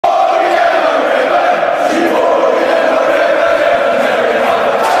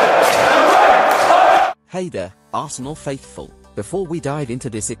Hey there, Arsenal faithful. Before we dive into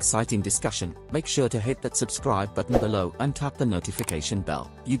this exciting discussion, make sure to hit that subscribe button below and tap the notification bell.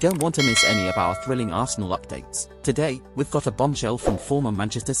 You don't want to miss any of our thrilling Arsenal updates. Today, we've got a bombshell from former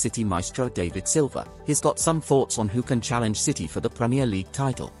Manchester City maestro David Silva. He's got some thoughts on who can challenge City for the Premier League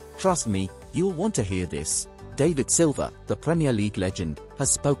title. Trust me, you'll want to hear this. David Silva, the Premier League legend,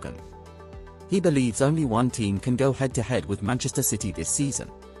 has spoken. He believes only one team can go head-to-head with Manchester City this season.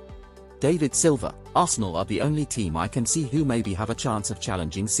 David Silva, Arsenal are the only team I can see who maybe have a chance of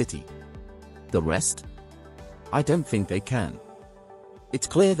challenging City. The rest? I don't think they can. It's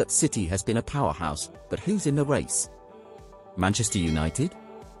clear that City has been a powerhouse, but who's in the race? Manchester United?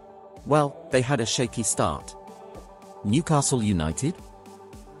 Well, they had a shaky start. Newcastle United?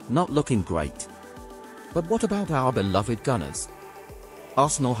 Not looking great. But what about our beloved Gunners?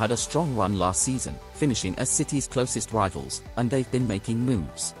 Arsenal had a strong run last season, finishing as City's closest rivals, and they've been making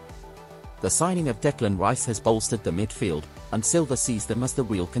moves. The signing of Declan Rice has bolstered the midfield, and Silva sees them as the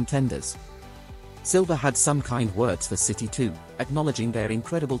real contenders. Silva had some kind words for City too, acknowledging their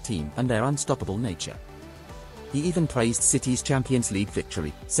incredible team and their unstoppable nature. He even praised City's Champions League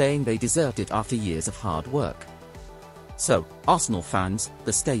victory, saying they deserved it after years of hard work. So, Arsenal fans,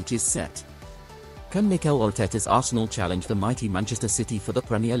 the stage is set. Can Mikel Arteta's Arsenal challenge the mighty Manchester City for the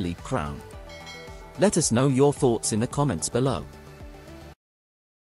Premier League crown? Let us know your thoughts in the comments below.